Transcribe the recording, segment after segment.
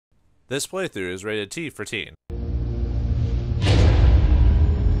This playthrough is rated T for teen.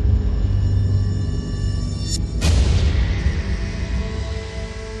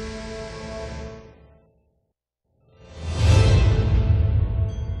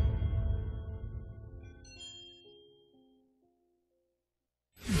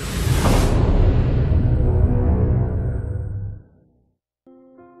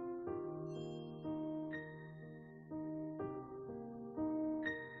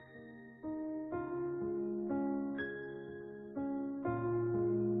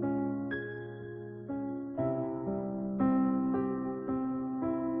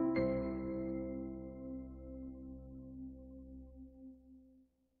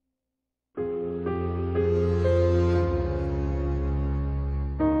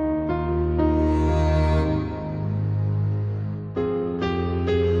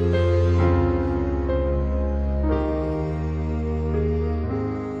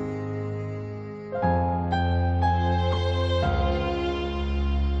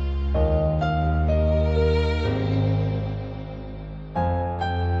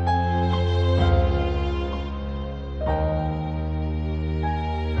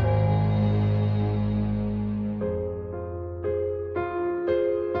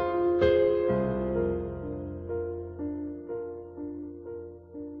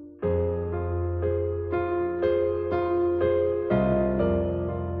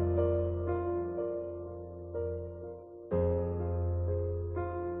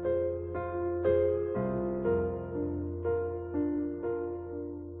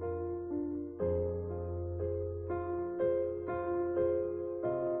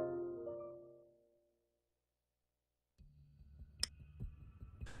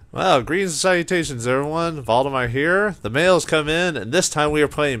 Well, greetings and salutations, everyone. Vauldemare here. The mail's come in, and this time we are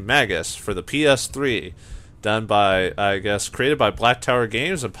playing Magus for the PS3. Done by, I guess, created by Black Tower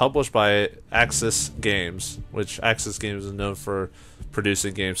Games and published by Aksys Games, which Aksys Games is known for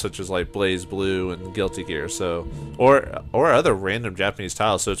producing games such as like Blaze Blue and Guilty Gear, so or other random Japanese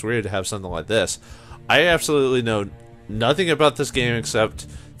titles. So it's weird to have something like this. I absolutely know nothing about this game except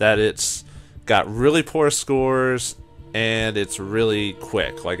that it's got really poor scores. And it's really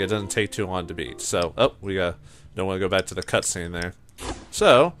quick, like it doesn't take too long to beat. So, don't want to go back to the cutscene there.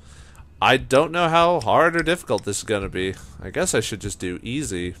 So, I don't know how hard or difficult this is going to be. I guess I should just do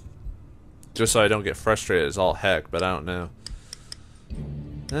easy, just so I don't get frustrated as all heck, but I don't know.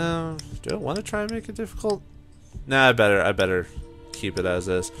 Do I want to try and make it difficult? Nah, I better keep it as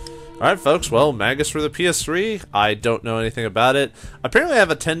is. Alright folks, well, Magus for the PS3, I don't know anything about it. Apparently I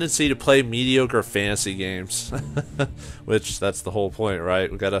have a tendency to play mediocre fantasy games. Which, that's the whole point,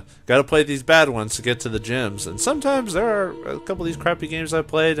 right? We gotta play these bad ones to get to the gems. And sometimes there are a couple of these crappy games I've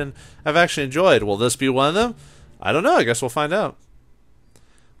played and I've actually enjoyed. Will this be one of them? I don't know, I guess we'll find out.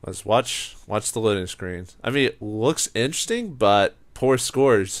 Let's watch the loading screen. I mean, it looks interesting, but poor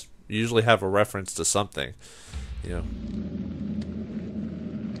scores usually have a reference to something. You know.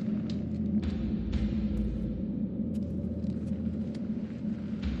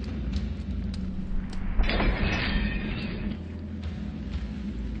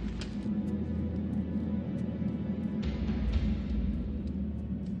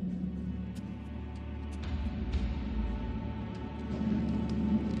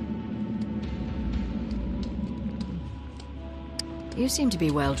 You seem to be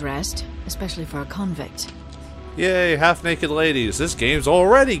well dressed, especially for a convict. Yay, half-naked ladies. This game's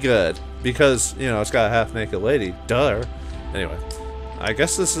already good. Because, you know, it's got a half-naked lady. Duh. Anyway, I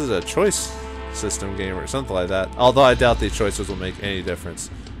guess this is a choice system game or something like that. Although I doubt these choices will make any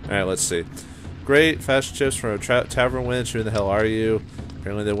difference. Alright, let's see. Great, fashion tips from a tavern wench. Who the hell are you?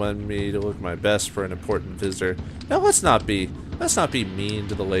 Apparently they wanted me to look my best for an important visitor. Now let's not be mean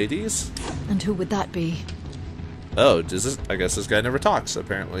to the ladies. And who would that be? Oh, I guess this guy never talks,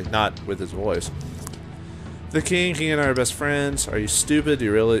 apparently. Not with his voice. The king, he and I are best friends. Are you stupid? Do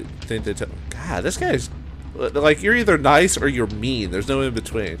you really think they God, this guy's... Like, you're either nice or you're mean. There's no in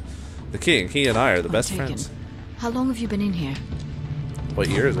between. The king, he and I are the best friends. How long have you been in here? What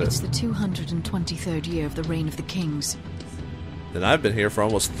year is it? It's the 223rd year of the reign of the kings. Then I've been here for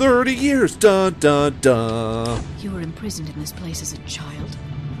almost 30 years. Dun, dun, dun. You were imprisoned in this place as a child.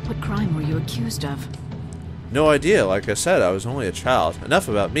 What crime were you accused of? No idea. Like I said, I was only a child. Enough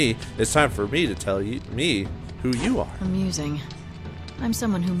about me. It's time for me to tell me who you are. Amusing. I'm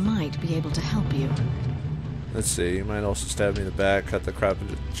someone who might be able to help you. Let's see. You might also stab me in the back, cut the crap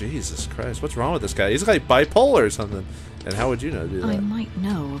into... Jesus Christ, what's wrong with this guy? He's like bipolar or something. And how would you know to do that? I might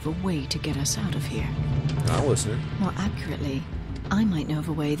know of a way to get us out of here. I'm listening. More accurately, I might know of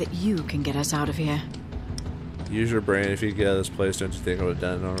a way that you can get us out of here. Use your brain. If you could get out of this place, don't you think I would have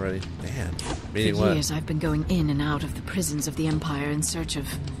done it already? Man. Meaning For what? years, I've been going in and out of the prisons of the Empire in search of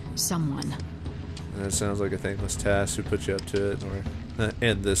someone. That sounds like a thankless task. Who put you up to it? Or,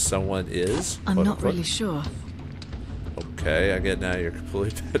 and this someone is? I'm Quote, not unquote. really sure. Okay, I get now you're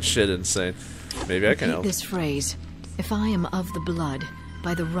completely batshit insane. Maybe I can Repeat help. this phrase. If I am of the blood,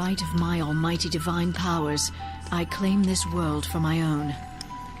 by the right of my almighty divine powers, I claim this world for my own.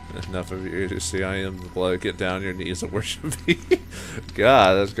 Enough of you to see I am the blood. Get down on your knees and worship me.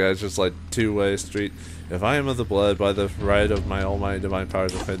 God, this guy's just like two-way street. If I am of the blood, by the right of my almighty divine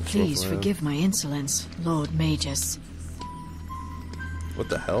powers, I claim this world Please for my own. forgive my insolence, Lord Magus. What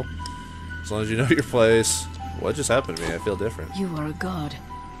the hell? As long as you know your place. What just happened to me? I feel different. You are a god.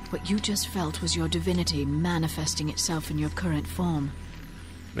 What you just felt was your divinity manifesting itself in your current form.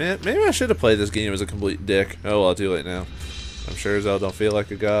 Man, maybe I should have played this game as a complete dick. Oh well, too late now. I'm sure as hell don't feel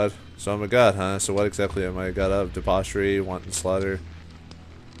like a god. So I'm a god, huh? So what exactly am I a god of? Debauchery, wanton slaughter.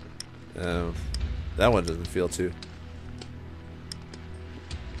 That one doesn't feel too.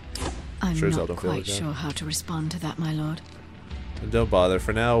 I'm Sure as hell not don't feel quite like that. sure how to respond to that, my lord. And don't bother.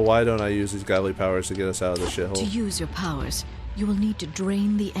 For now, why don't I use these godly powers to get us out of this To shithole? use your powers, you will need to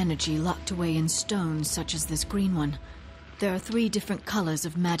drain the energy locked away in stones such as this green one. There are 3 different colors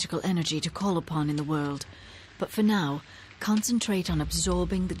of magical energy to call upon in the world. But for now, concentrate on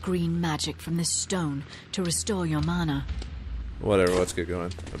absorbing the green magic from this stone to restore your mana. Whatever, let's get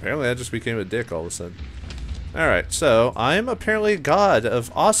going. Apparently I just became a dick all of a sudden. Alright, so I am apparently a god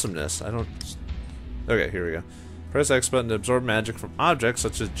of awesomeness. I don't... Okay, here we go. Press X button to absorb magic from objects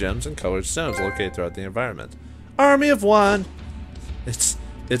such as gems and colored stones located throughout the environment. Army of 1! It's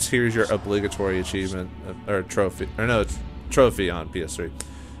here's your obligatory achievement, or trophy, or no, it's trophy on PS3.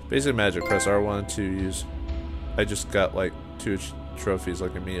 Basic magic, press R1 to use. I just got like 2 trophies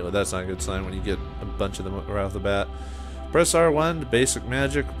like immediately. That's not a good sign when you get a bunch of them right off the bat. Press R1 to basic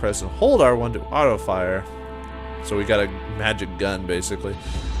magic, press and hold R1 to auto fire. So we got a magic gun basically.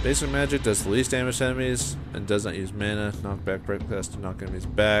 Basic magic does the least damage to enemies and does not use mana. Knockback press to knock enemies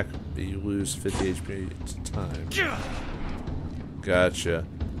back, but you lose 50 HP at a time. Gotcha.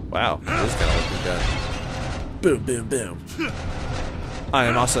 Wow, this is kind of like a gun. Boom, boom, boom. I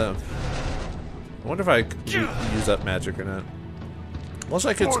am awesome. I wonder if I use up magic or not. Looks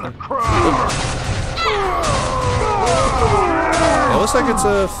like it's. It looks like it's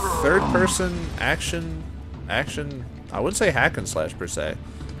a third-person action. I wouldn't say hack and slash per se.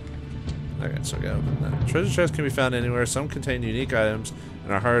 Okay, so we gotta open that. Treasure chests can be found anywhere. Some contain unique items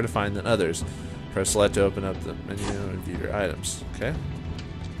and are harder to find than others. Press select to open up the menu and view your items. Okay.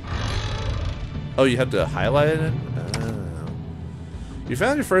 Oh, you have to highlight it? Oh. You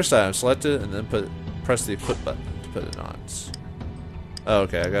found your first item. Select it and then press the equip button to put it on. Oh,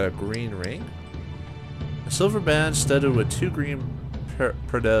 okay, I got a green ring. A silver band studded with 2 green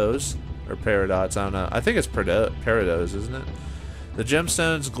paradox, or paradots, I don't know. I think it's paradox, isn't it? The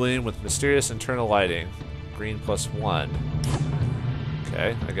gemstones gleam with mysterious internal lighting. Green +1.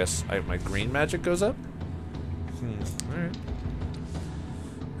 Okay, I guess my green magic goes up? Alright.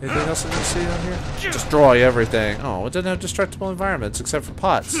 Anything else I need to see on here? Destroy everything. Oh, it doesn't have destructible environments except for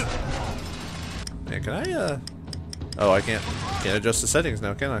pots. Man, can I, Oh, I can't adjust the settings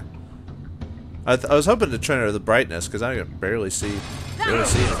now, can I? I was hoping to turn the brightness, because I can barely see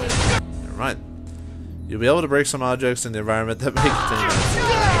anything. Never mind. You'll be able to break some objects in the environment that may contain magic.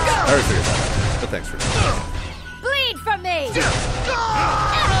 I already figured that out, but thanks for that. Bleed from me!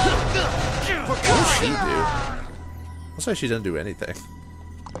 What does she do? Looks like she doesn't do anything.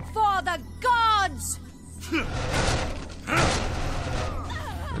 For the gods!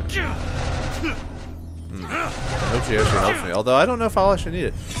 I hope she actually helps me, although I don't know if I'll actually need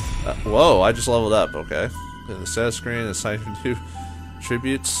it. Whoa, I just leveled up, okay. In the status screen, assign new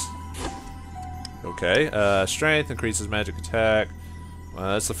tributes. Okay, strength increases magic attack.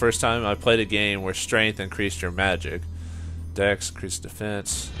 That's the first time I played a game where strength increased your magic. Dex increases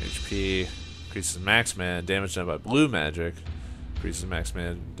defense, HP increases max man, damage done by blue magic, increases max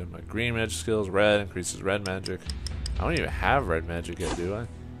man done by green magic skills, red increases red magic. I don't even have red magic yet, do I?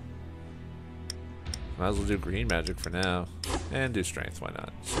 Might as well do green magic for now. And do strength, why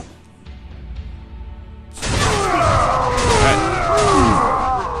not? Alright.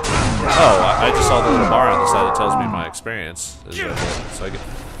 Oh, I just saw the little bar on the side that tells me my experience. So I get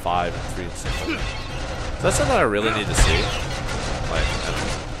 5 and 3 and stuff like that. Is that something I really need to see? Like, I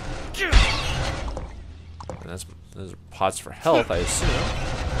don't know. Those are pots for health, I assume.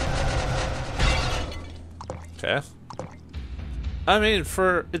 Okay. I mean,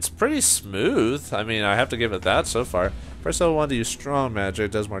 it's pretty smooth. I mean, I have to give it that so far. Press L1 to use strong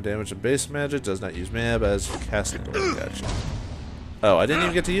magic. Does more damage than base magic. Does not use mana, but has casting ability. Gotcha. Oh, I didn't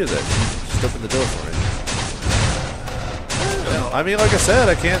even get to use it. Just open the door for me. Well, I mean, like I said,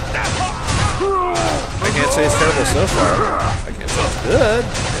 I can't say it's terrible so far. I can't say it's good. I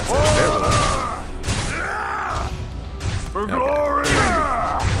can't say it's terrible. For glory!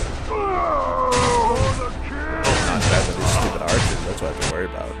 Not bad with these stupid archers. That's what I have to worry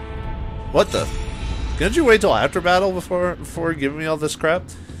about. What the? Couldn't you wait till after battle before giving me all this crap?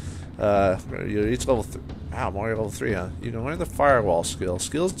 You're each level 3. Wow, more level 3, huh? You can learn the firewall skill.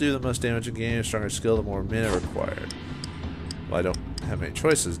 Skills do the most damage in game. Stronger skill, the more mana required. Well, I don't have many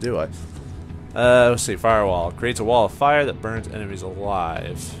choices, do I? Let's see. Firewall creates a wall of fire that burns enemies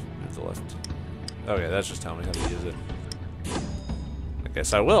alive. Move the left. Okay, that's just telling me how to use it. I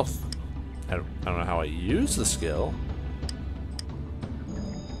guess I will. I don't know how I use the skill.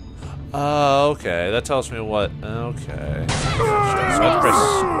 Okay, that tells me what. Okay. So I have to press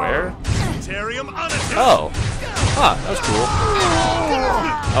square? Oh. Huh, that was cool.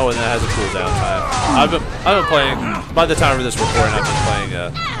 Oh, and that has a cooldown time. I've been playing, by the time of this recording, I've been playing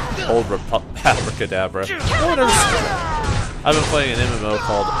Old Abracadabra. No one ever said that. I've been playing an MMO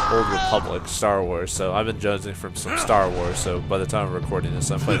called Old Republic, Star Wars, so I've been judging from some Star Wars, so by the time of recording this,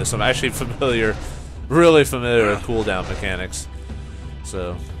 I'm playing this. I'm actually really familiar with cooldown mechanics.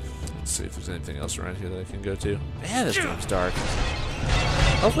 So, let's see if there's anything else around here that I can go to. Man, this game's dark.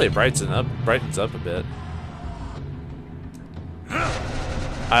 Hopefully it brightens up a bit.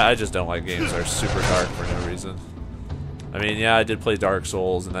 I just don't like games that are super dark for no reason. I mean, yeah, I did play Dark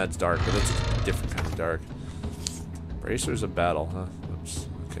Souls, and that's dark, but it's a different kind of dark. Bracers of battle, huh? Oops.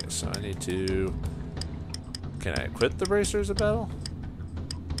 Okay, so I need to... Can I equip the bracers of battle?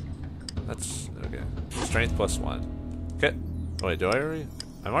 That's... okay. Strength +1. Okay. Oh, wait, do I already...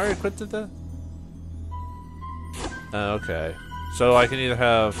 I'm already equipped with that? Okay. So I can either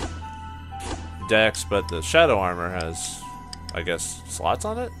have Dex, but the Shadow Armor has, I guess, slots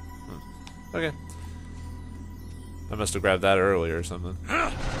on it? Okay. I must have grabbed that earlier or something.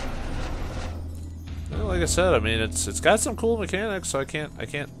 Well, like I said, I mean, it's got some cool mechanics, so I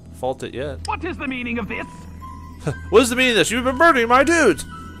can't fault it yet. What is the meaning of this? What is the meaning of this? You've been murdering my dudes!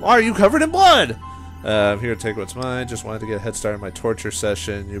 Why are you covered in blood? I'm here to take what's mine. Just wanted to get a head start in my torture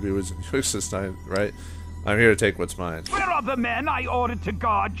session. You'll be with this night, right? I'm here to take what's mine. Where are the men I ordered to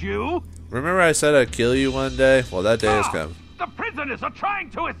guard you? Remember I said I'd kill you one day? Well, that day has come. The prisoners are trying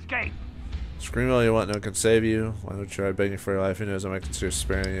to escape. Scream all you want, no one can save you. Why don't you try begging for your life? Who knows, I might consider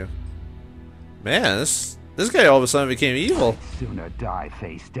sparing you. Man, this guy all of a sudden became evil. I'd sooner die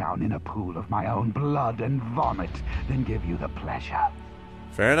face down in a pool of my own blood and vomit than give you the pleasure.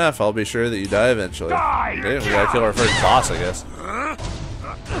 Fair enough, I'll be sure that you die eventually. Die! Okay, we gotta kill our first boss, I guess.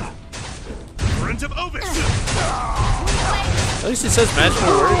 At least he says magical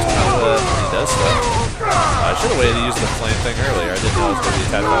words when he does stuff. I should have waited to use the flame thing earlier. I didn't know I was going to be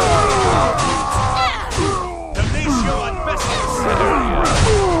attacked by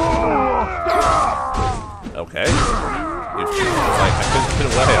Okay. He was like, I couldn't get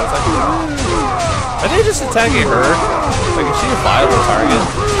away. I was like, are they just attacking her? Like, is she a viable target?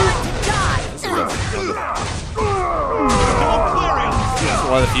 This is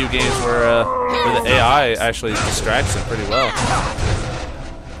one of the few games where the AI actually distracts him pretty well.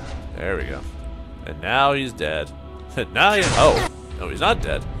 There we go. And now he's dead. Now he... Oh. No, he's not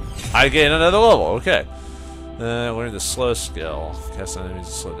dead. I gain another level. Okay. Learn the slow skill. Cast on enemies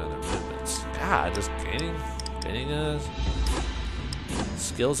to slow down their movements. God, just gaining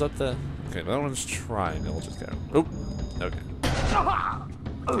skills up the... Okay, that one's triangle. Just go... Oop. Okay.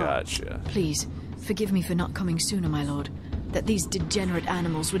 Gotcha. Please, forgive me for not coming sooner, my lord. That these degenerate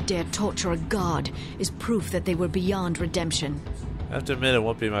animals would dare torture a god is proof that they were beyond redemption. I have to admit, it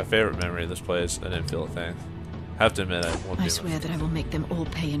won't be my favorite memory of this place. I didn't feel a thing. I have to admit, I swear that I will make them all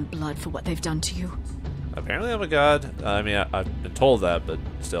pay in blood for what they've done to you. Apparently I'm a god. I mean, I've been told that, but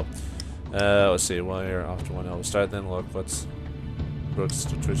still. Let's see. Well, you're off to one. We'll start then. Look, let's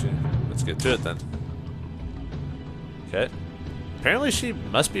get to it then. Okay. Apparently she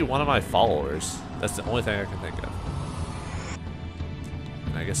must be one of my followers. That's the only thing I can think of.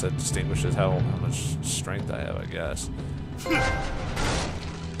 And I guess that distinguishes how much strength I have, I guess.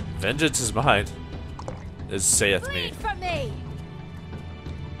 Vengeance is mine, as saith me.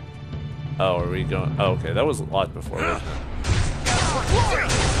 Oh, are we going? Oh, okay, that was a lot before, wasn't it?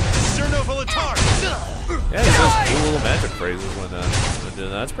 Yeah, he says cool little magic phrases when doing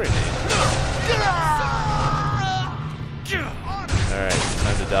that. That's pretty neat. Alright,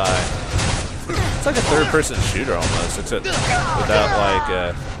 time to die. It's like a third-person shooter almost, except without like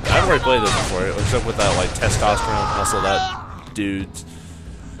I've already played this before, except with that like testosterone muscle that dude's.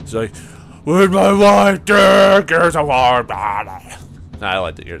 He's like, "Where's my wife? Gears of War." Nah, I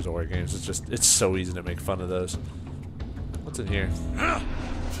like the Gears of War games. It's so easy to make fun of those. What's in here?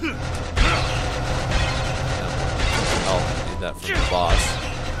 Oh, need that from the boss.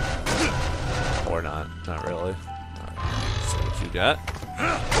 Or not. Not really. Alright, see what you got.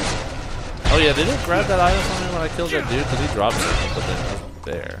 Oh yeah, they didn't grab that item from me when I killed that dude because he dropped something, but then it wasn't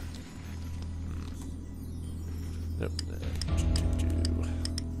there. Nope.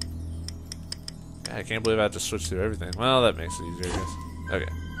 I can't believe I have to switch through everything. Well, that makes it easier, I guess. Okay,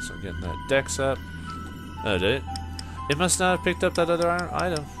 so getting that dex up. Oh, did it? It must not have picked up that other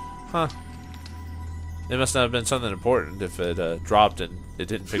item. Huh. It must not have been something important if it dropped and it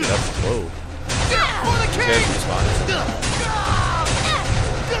didn't pick it up. Whoa. These guys responded.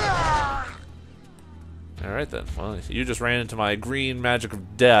 Alright then. Well, you just ran into my green magic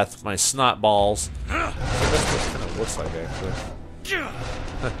of death, my snot balls. So that's what it kind of looks like, actually.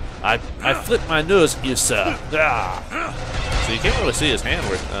 I flipped my nose at you, sir. So you can't really see his hand.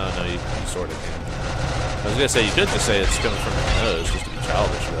 Oh no, you sort of can. I was gonna say you could just say it's coming from his nose, just to be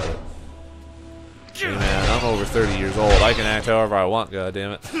childish about it. Hey man, I'm over 30 years old. I can act however I want. God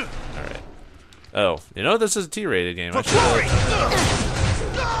damn it. All right. Oh, you know this is a T-rated game. I should.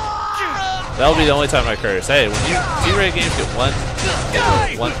 That'll be the only time I curse. Hey, when you T-rated games get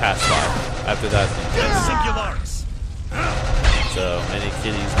one pass by. After that, so many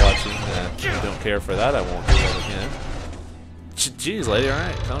kiddies watching that don't care for that. I won't do that again. Jeez, lady. All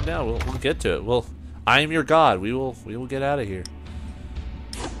right, calm down. We'll get to it. I am your god. We will get out of here.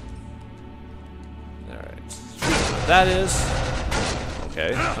 All right. That is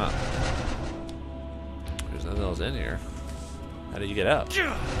okay. Huh. There's nothing else in here. How do you get out?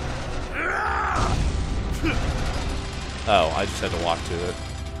 Oh, I just had to walk to it.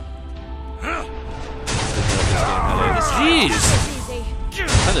 Jeez!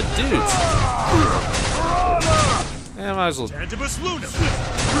 What kind of dudes? Yeah, I might as well. Oh, come on,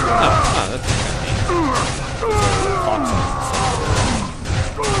 that's kind of neat.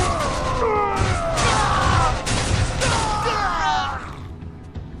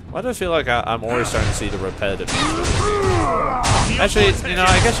 Why do I feel like I'm always starting to see the repetitive nature of this game? Actually, you know,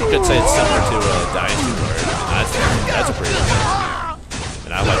 I guess you could say it's similar to Dynasty Warriors. That's a pretty good game.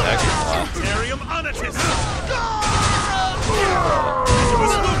 And I like that game a lot.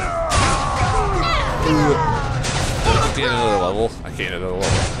 Get another level. I can't another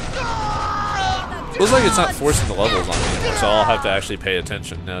level. Looks like it's not forcing the levels on me anymore, so I'll have to actually pay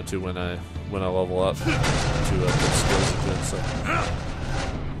attention now to when I level up to put skills into it.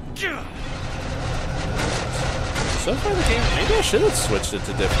 So far the game, maybe I should have switched it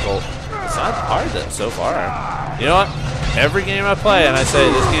to difficult. It's not hard so far. You know what? Every game I play and I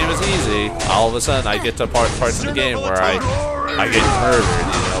say this game is easy, all of a sudden I get to parts of the game where I get murdered,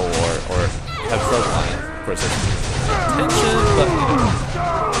 you know, or have trouble on it. Of course, tension, but you know, I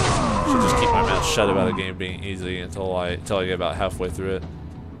should just keep my mouth shut about a game being easy until I get about halfway through it.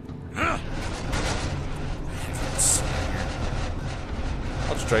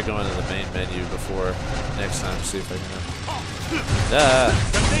 I'll just try going to the main menu before next time to see if I can.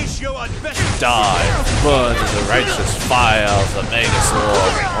 Die, burn in the righteous fire of the Magus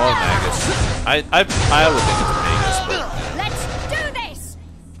Lord. Or Magus. I would think it's Magus, but Let's do this.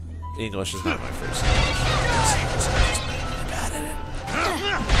 English is not my first language.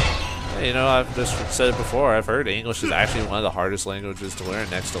 Hey, you know, I've just said it before. I've heard English is actually one of the hardest languages to learn,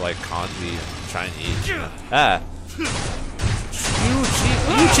 next to like kanji and Chinese. You know?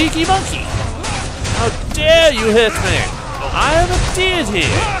 You cheeky monkey! How dare you hit me! I am a deity!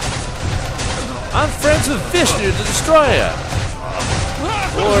 I'm friends with Vishnu the Destroyer!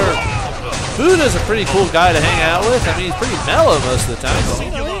 Or Buddha's a pretty cool guy to hang out with. I mean, he's pretty mellow most of the time, but you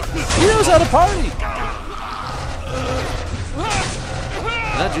know, he knows how to party!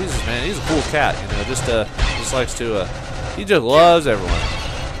 Not Jesus, man. He's a cool cat, you know, just likes to, he just loves everyone.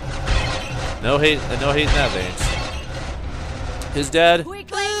 No hate in that vein. His dad, a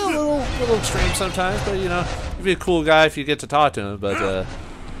little extreme sometimes, but you know, he'd be a cool guy if you get to talk to him. But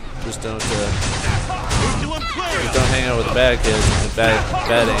just don't hang out with the bad kids and the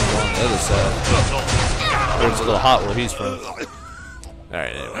bad angel on the other side. Or it's a little hot where he's from. All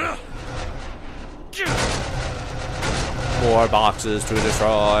right, anyway. More boxes to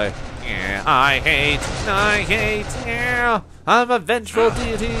destroy. Yeah, I hate. Yeah, I'm a vengeful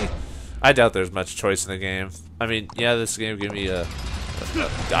deity. I doubt there's much choice in the game. I mean, yeah, this game gave me a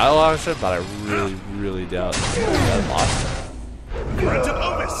dialogue shit, but I really doubt that lost.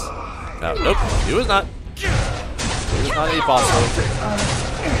 No, nope, he was not. He was not a boss mode.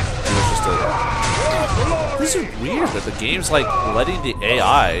 He was just a... This is weird that the game's like letting the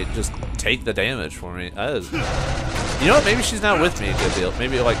AI just take the damage for me. That is... You know what, maybe she's not with me a good deal.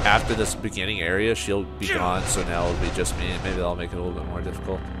 Maybe like after this beginning area, she'll be gone, so now it'll be just me, and maybe that'll make it a little bit more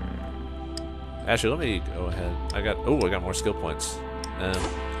difficult. Actually, let me go ahead. I got more skill points.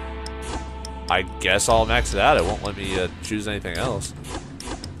 I guess I'll max it out. It won't let me choose anything else.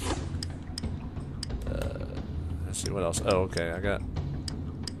 Let's see what else. Oh, okay. I got.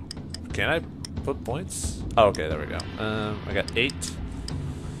 Can I put points? Oh, okay. There we go. I got 8.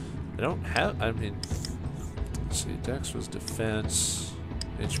 I don't have. I mean, let's see. Dex was defense,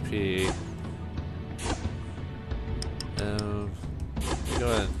 HP. Go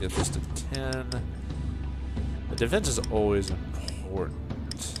ahead and get this to 10. The defense is always important.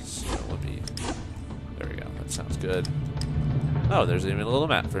 So let me. There we go. That sounds good. Oh, there's even a little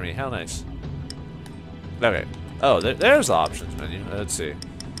map for me. How nice. Okay. Oh, there's the options menu. Let's see.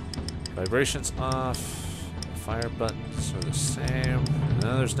 Vibrations off. Fire buttons are the same.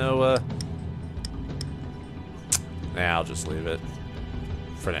 No, there's no. Nah, I'll just leave it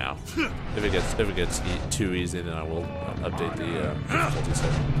for now. If it gets too easy, then I will update the difficulty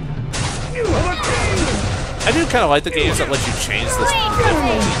setting. I do kind of like the games that let you change the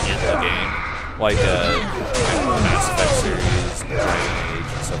difficulty in the game, like Mass Effect series, Dragon Age,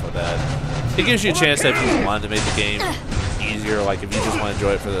 and stuff like that. It gives you a chance that if you wanted to make the game easier, like if you just want to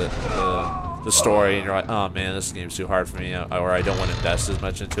enjoy it for the story, and you're like, oh man, this game's too hard for me, or I don't want to invest as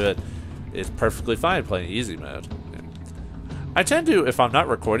much into it, it's perfectly fine playing easy mode. I tend to, if I'm not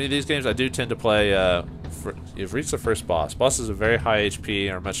recording these games, I do tend to play, you've reached the first boss. Bosses are very high HP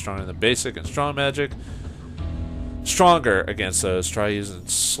and are much stronger than basic and strong magic. Stronger against those. Try using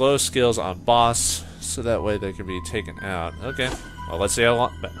slow skills on boss, so that way they can be taken out. Okay, well let's see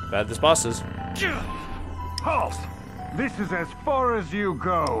how bad this boss is. Halt! This is as far as you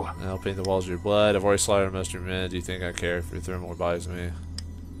go. I'll paint the walls of your blood. I've already slaughtered most of your men. Do you think I care if you throw more bodies at me?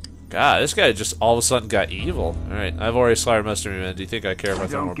 God, this guy just all of a sudden got evil. Alright, I've already slaughtered most of your men. Do you think I care if I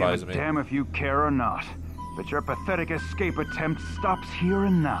throw more bodies at me? I don't give a damn if you care or not. But your pathetic escape attempt stops here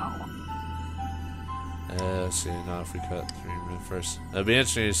and now. Let's see, now if we cut 3 men first. It'll be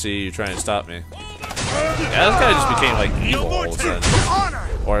interesting to see you try and stop me. Yeah, this guy just became like evil all of a sudden.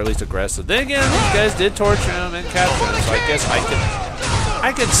 Or at least aggressive. Then again, these guys did torture him and capture him, so I guess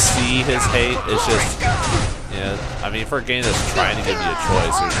I can see his hate. It's just, yeah, I mean, for a game that's trying to give you a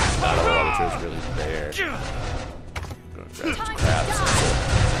choice, there's not a whole lot of choice really there. I'm gonna grab this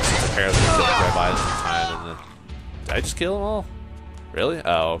crap since apparently he couldn't grab items in time, and then did I just kill them all? Really?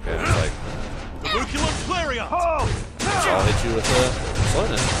 Oh, okay. It's like I'll hit you with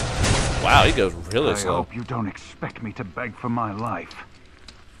slowness. Wow, he goes really slow. I hope you don't expect me to beg for my life.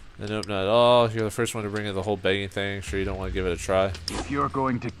 Nope, not at all. You're the first one to bring in the whole begging thing. Sure you don't want to give it a try? If you're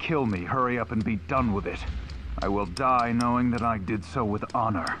going to kill me, hurry up and be done with it. I will die knowing that I did so with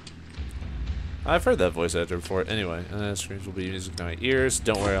honor. I've heard that voice actor before. Anyway, screams will be music in my ears.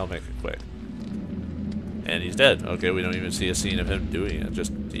 Don't worry, I'll make it quick. And he's dead. Okay, we don't even see a scene of him doing it.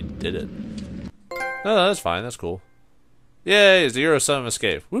 Just, he did it. No, that's fine. That's cool. Yay, 0-sum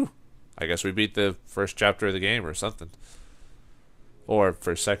escape. Woo! I guess we beat the first chapter of the game or something. Or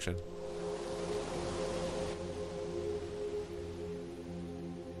first section.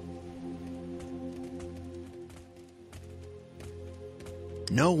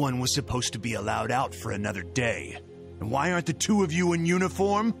 No one was supposed to be allowed out for another day. And why aren't the two of you in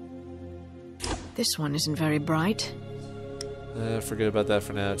uniform? This one isn't very bright. Forget about that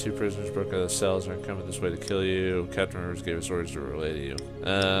for now. 2 prisoners broke out of the cells and are coming this way to kill you. Captain Rivers gave us orders to relay to you.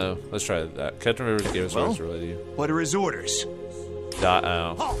 Let's try that. Captain Rivers gave us orders to relay to you. What are his orders?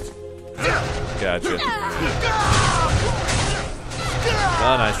 Oh. Gotcha.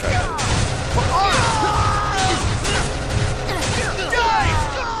 Oh, nice try.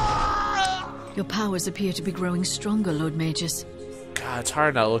 Your powers appear to be growing stronger, Lord Magus. God, it's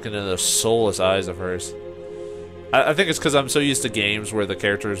hard not looking into those soulless eyes of hers. I think it's because I'm so used to games where the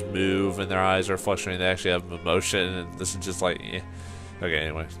characters move and their eyes are fluctuating. They actually have emotion, and this is just like, eh. Okay,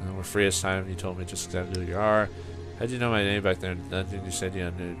 anyway, we're free as time. You told me just exactly who you are. How'd you know my name back there? Nothing you said you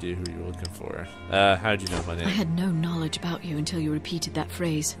had no idea who you were looking for. How'd you know my name? I had no knowledge about you until you repeated that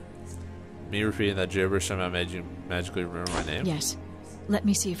phrase. Me repeating that gibberish somehow made you magically remember my name? Yes. Let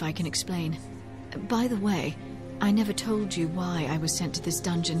me see if I can explain. By the way, I never told you why I was sent to this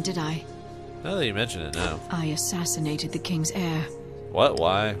dungeon, did I? Now that you mention it, no. I assassinated the king's heir. What?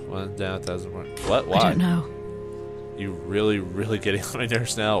 Why? 1 down, 1,000 more. What? Why? I don't know. You really, really getting on my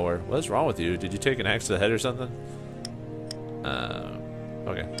nerves now, or what's wrong with you? Did you take an axe to the head or something?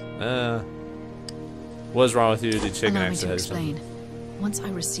 Okay. What's wrong with you? Did you take an Allow me axe to head or something? explain. Once I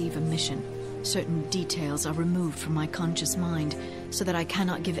receive a mission, certain details are removed from my conscious mind so that I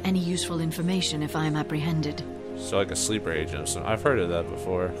cannot give any useful information if I am apprehended. So like a sleeper agent. So I've heard of that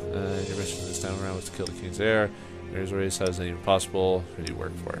before. Your mission this time around was to kill the King's heir. Mary's race has it even possible. Who do you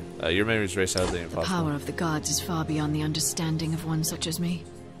work for? Your Mary's race has it even The possible. power of the gods is far beyond the understanding of one such as me.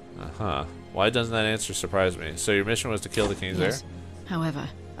 Uh-huh. Why doesn't that answer surprise me? So your mission was to kill the King's Yes. heir? However,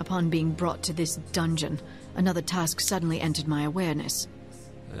 upon being brought to this dungeon, another task suddenly entered my awareness.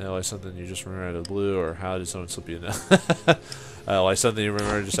 Like something you just remember out of the blue, or how did someone slip you in? Like something you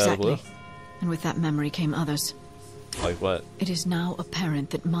remember just out of the blue? And with that memory came others. Like what? It is now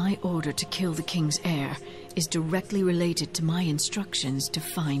apparent that my order to kill the King's heir is directly related to my instructions to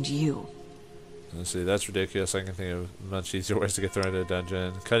find you. Let's see, that's ridiculous. I can think of much easier ways to get thrown into a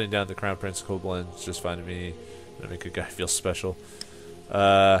dungeon. Cutting down the Crown Prince Koblin is just fine to me. To make a guy feel special.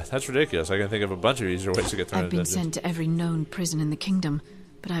 That's ridiculous. I can think of a bunch of easier ways to get thrown I've into been dungeons. sent to every known prison in the kingdom,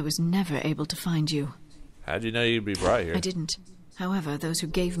 but I was never able to find you. How'd you know you'd be brought here? I didn't. However, those who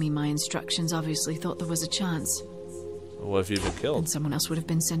gave me my instructions obviously thought there was a chance, What if you've been killed? and someone else would have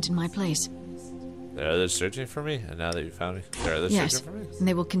been sent in my place. There are others searching for me, and now that you found me, there are others Yes, searching for me? and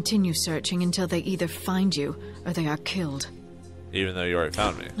they will continue searching until they either find you or they are killed. Even though you already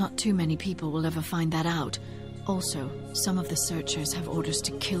found me. Not too many people will ever find that out. Also, some of the searchers have orders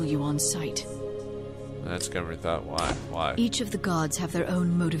to kill you on sight. That's gonna be thought. Why? Why? Each of the gods have their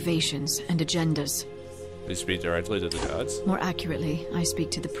own motivations and agendas. You speak directly to the gods? More accurately, I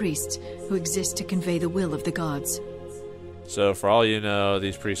speak to the priests, who exist to convey the will of the gods. So, for all you know,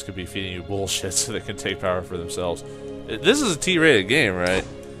 these priests could be feeding you bullshit so they can take power for themselves. This is a T-rated game, right?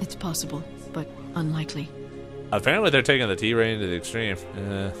 It's possible, but unlikely. Apparently they're taking the T-rating to the extreme.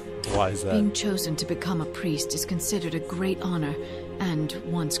 Why is that? Being chosen to become a priest is considered a great honor, and,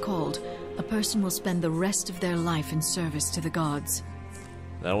 once called, a person will spend the rest of their life in service to the gods.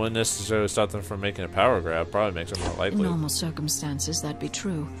 That wouldn't necessarily stop them from making a power grab. Probably makes it more In likely. normal circumstances, that'd be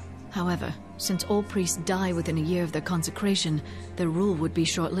true. However, since all priests die within a year of their consecration, their rule would be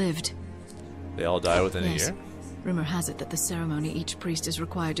short-lived. They all die within Yes. a year? Rumor has it that the ceremony each priest is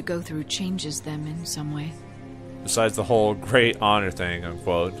required to go through changes them in some way. Besides the whole great honor thing,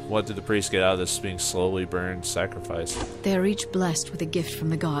 unquote, what did the priests get out of this being slowly burned sacrifice? They are each blessed with a gift from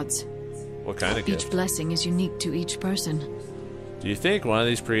the gods. What kind of gift? Each blessing is unique to each person. Do you think one of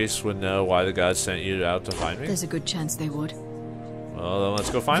these priests would know why the gods sent you out to find me? There's a good chance they would. Well, then let's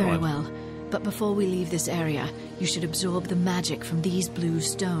go find Very one. well. But before we leave this area, you should absorb the magic from these blue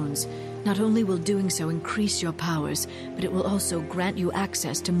stones. Not only will doing so increase your powers, but it will also grant you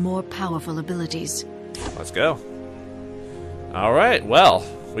access to more powerful abilities. Let's go. Alright, well,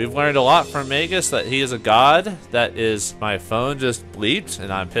 we've learned a lot from Magus, that he is a god. That is, my phone just bleeped,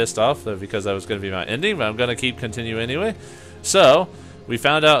 and I'm pissed off because that was going to be my ending, but I'm going to keep continuing anyway. So, we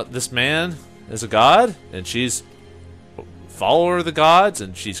found out this man is a god, and she's a follower of the gods,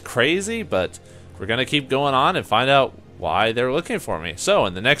 and she's crazy, but we're going to keep going on and find out why they're looking for me. So,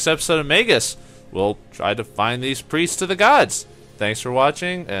 in the next episode of Magus, we'll try to find these priests to the gods. Thanks for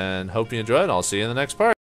watching, and hope you enjoyed, and I'll see you in the next part.